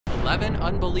11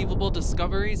 unbelievable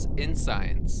discoveries in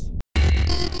science.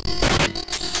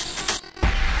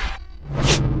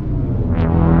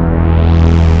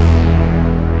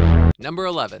 Number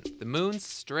 11. The moon's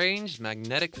strange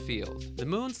magnetic field. The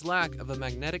moon's lack of a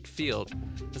magnetic field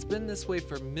has been this way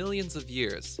for millions of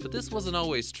years, but this wasn't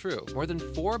always true. More than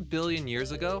 4 billion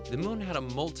years ago, the moon had a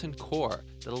molten core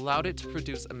that allowed it to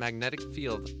produce a magnetic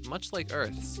field much like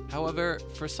Earth's. However,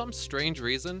 for some strange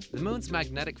reason, the moon's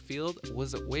magnetic field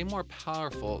was way more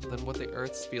powerful than what the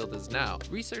Earth's field is now.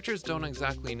 Researchers don't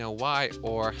exactly know why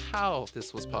or how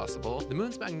this was possible. The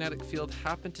moon's magnetic field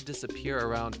happened to disappear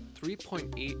around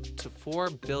 3.8 to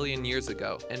 4 billion years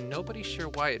ago, and nobody's sure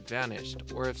why it vanished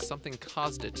or if something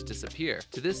caused it to disappear.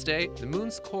 To this day, the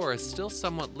moon's core is still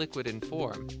somewhat liquid in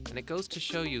form, and it goes to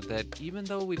show you that even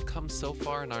though we've come so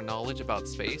far in our knowledge about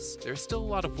space, there's still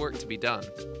a lot of work to be done.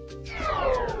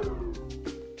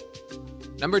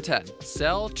 Number 10.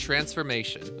 Cell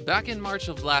transformation. Back in March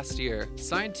of last year,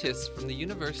 scientists from the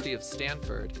University of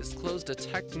Stanford disclosed a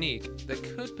technique that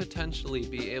could potentially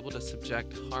be able to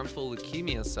subject harmful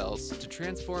leukemia cells to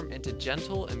transform into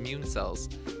gentle immune cells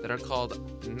that are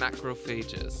called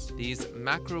macrophages. These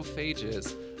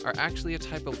macrophages are actually a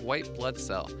type of white blood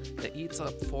cell that eats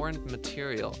up foreign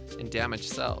material in damaged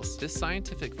cells. This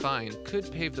scientific find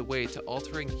could pave the way to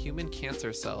altering human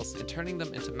cancer cells and turning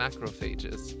them into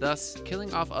macrophages, thus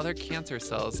killing off other cancer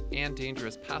cells and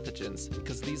dangerous pathogens,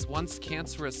 because these once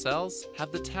cancerous cells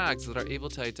have the tags that are able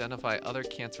to identify other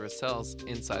cancerous cells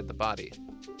inside the body.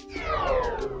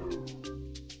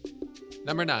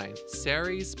 Number 9.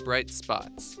 Ceres bright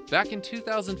spots. Back in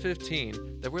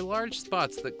 2015, there were large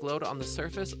spots that glowed on the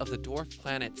surface of the dwarf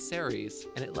planet Ceres,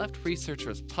 and it left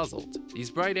researchers puzzled. These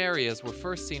bright areas were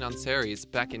first seen on Ceres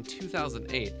back in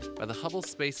 2008 by the Hubble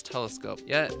Space Telescope,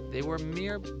 yet they were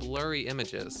mere blurry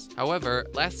images. However,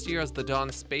 last year as the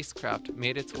Dawn spacecraft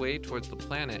made its way towards the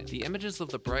planet, the images of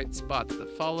the bright spots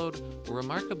that followed were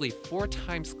remarkably 4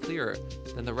 times clearer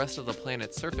than the rest of the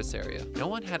planet's surface area. No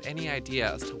one had any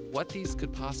idea as to what these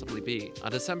could possibly be.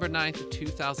 On December 9th,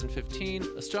 2015,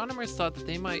 astronomers thought that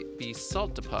they might be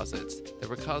salt deposits that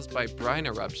were caused by brine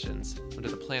eruptions under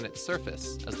the planet's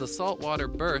surface. As the salt water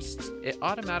bursts, it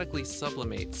automatically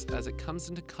sublimates as it comes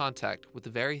into contact with the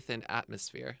very thin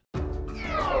atmosphere.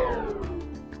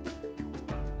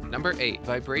 Number 8.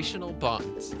 Vibrational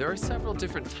bonds. There are several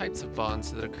different types of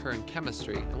bonds that occur in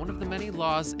chemistry, and one of the many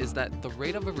laws is that the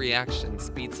rate of a reaction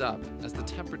speeds up as the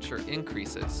temperature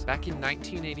increases. Back in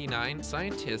 1989,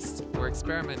 scientists were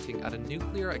experimenting at a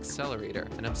nuclear accelerator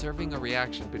and observing a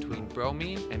reaction between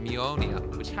bromine and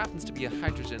muonium, which happens to be a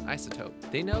hydrogen isotope.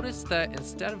 They noticed that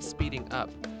instead of speeding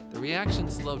up, the reaction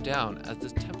slowed down as the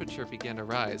temperature began to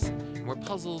rise, and were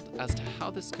puzzled as to how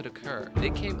this could occur. They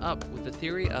came up with the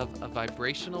theory of a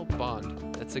vibrational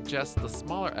bond that suggests the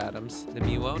smaller atoms, the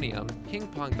muonium,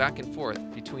 ping-pong back and forth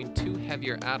between 2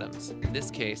 heavier atoms, in this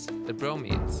case, the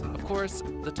bromines. Of course,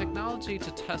 the technology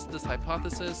to test this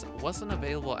hypothesis wasn't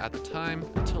available at the time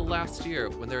until last year,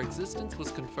 when their existence was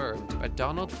confirmed by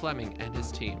Donald Fleming and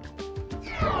his team.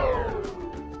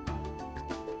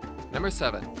 Number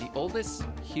 7. The oldest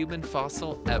human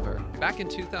fossil ever. Back in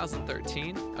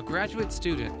 2013, a graduate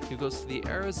student who goes to the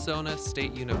Arizona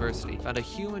State University found a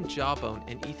human jawbone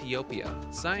in Ethiopia.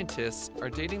 Scientists are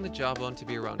dating the jawbone to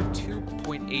be around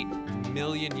 2.8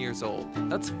 million years old.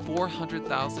 That's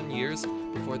 400,000 years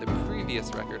before the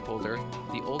previous record holder,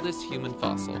 the oldest human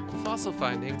fossil. The fossil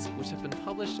findings, which have been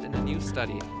published in a new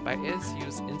study by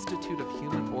ASU's Institute of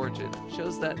Human Origin,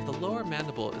 shows that the lower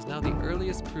mandible is now the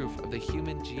earliest proof of the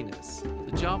human genus.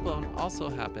 The jawbone also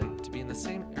happened to be in the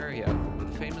same area where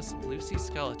the famous Lucy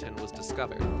skeleton was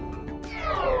discovered.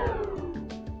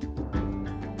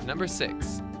 Number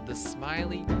 6. The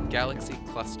Smiley galaxy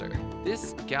cluster.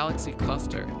 This galaxy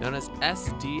cluster, known as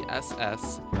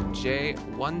SDSS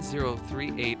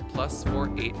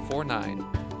J1038+4849,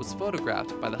 was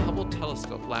photographed by the Hubble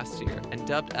Telescope last year and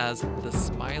dubbed as the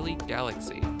Smiley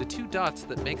galaxy. The 2 dots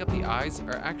that make up the eyes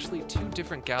are actually 2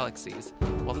 different galaxies,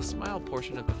 while the smile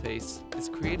portion of the face is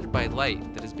created by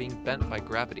light that is being bent by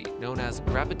gravity, known as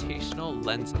gravitational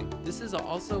lensing. This is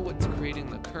also what's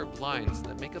creating the curved lines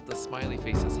that make up the smiley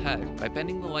face's head by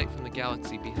bending the light from the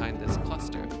galaxy behind this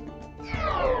cluster.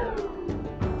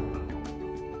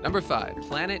 Number 5.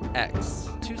 Planet X.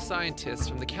 2 scientists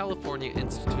from the California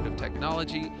Institute of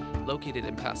Technology located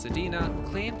in Pasadena,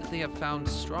 claim that they have found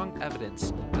strong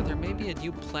evidence that there may be a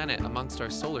new planet amongst our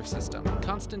solar system.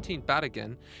 Konstantin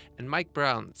Batygin and Mike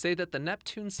Brown say that the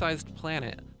Neptune-sized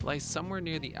planet lies somewhere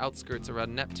near the outskirts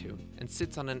around Neptune and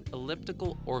sits on an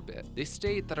elliptical orbit. They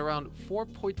state that around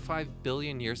 4.5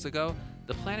 billion years ago,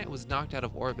 the planet was knocked out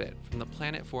of orbit from the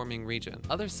planet-forming region.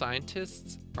 Other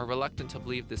scientists are reluctant to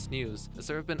believe this news, as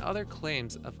there have been other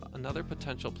claims of another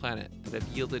potential planet that have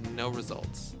yielded no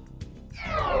results.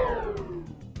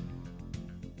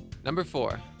 Number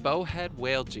 4. Bowhead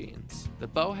whale genes. The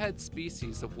bowhead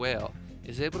species of whale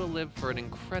is able to live for an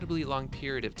incredibly long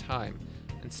period of time,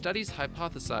 and studies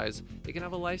hypothesize it can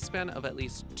have a lifespan of at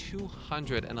least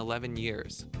 211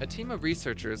 years. A team of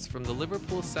researchers from the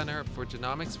Liverpool Centre for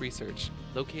Genomics Research,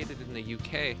 located in the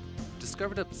UK,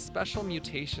 discovered a special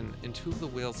mutation in two of the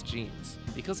whale's genes.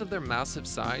 Because of their massive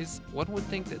size, one would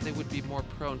think that they would be more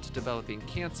prone to developing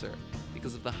cancer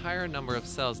because of the higher number of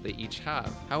cells they each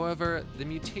have. However, the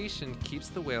mutation keeps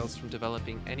the whales from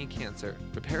developing any cancer,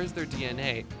 repairs their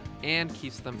DNA, and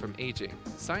keeps them from aging.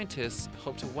 Scientists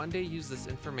hope to one day use this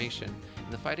information in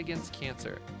the fight against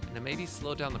cancer and to maybe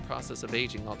slow down the process of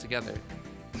aging altogether.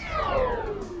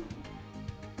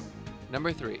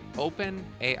 Number 3. Open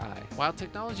AI. While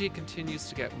technology continues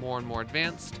to get more and more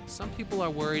advanced, some people are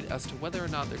worried as to whether or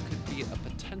not there could be a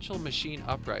potential machine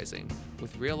uprising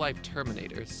with real-life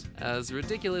Terminators. As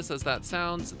ridiculous as that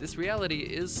sounds, this reality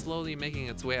is slowly making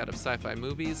its way out of sci-fi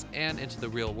movies and into the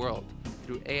real world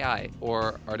through AI,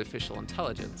 or artificial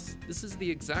intelligence. This is the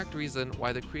exact reason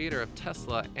why the creator of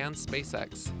Tesla and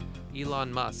SpaceX,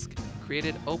 Elon Musk,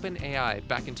 created OpenAI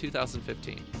back in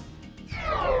 2015.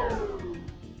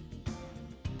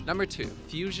 Number 2.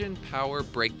 Fusion power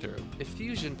breakthrough. If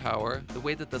fusion power, the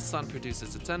way that the sun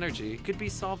produces its energy, could be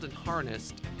solved and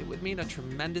harnessed, it would mean a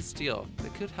tremendous deal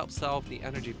that could help solve the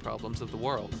energy problems of the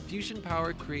world. Fusion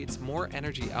power creates more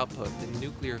energy output than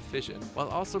nuclear fission, while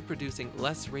also producing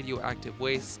less radioactive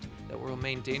waste that will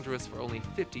remain dangerous for only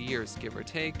 50 years, give or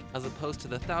take, as opposed to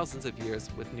the thousands of years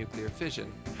with nuclear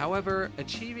fission. However,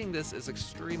 achieving this is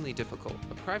extremely difficult.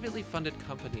 A privately funded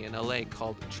company in LA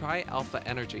called Tri-Alpha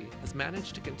Energy has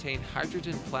managed to contain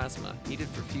hydrogen plasma needed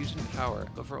for fusion power,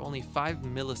 but for only 5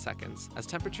 milliseconds, as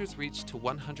temperatures reach to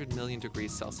 100 million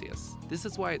degrees Celsius. This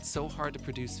is why it's so hard to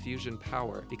produce fusion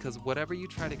power, because whatever you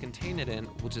try to contain it in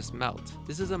will just melt.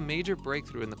 This is a major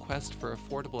breakthrough in the quest for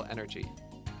affordable energy.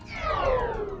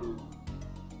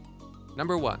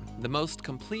 Number 1. The most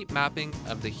complete mapping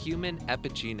of the human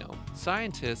epigenome.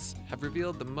 Scientists have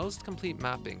revealed the most complete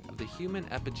mapping of the human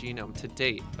epigenome to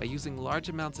date by using large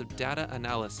amounts of data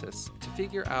analysis to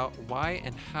figure out why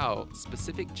and how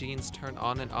specific genes turn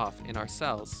on and off in our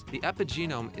cells. The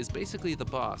epigenome is basically the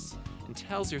boss and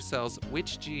tells your cells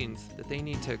which genes that they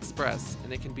need to express,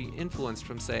 and it can be influenced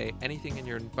from, say, anything in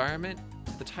your environment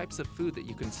to the types of food that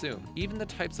you consume, even the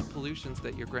types of pollutions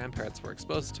that your grandparents were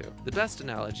exposed to. The best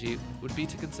analogy would be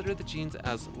to consider the genes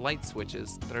as light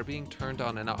switches that are being turned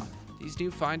on and off. These new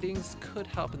findings could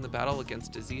help in the battle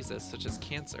against diseases such as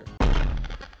cancer.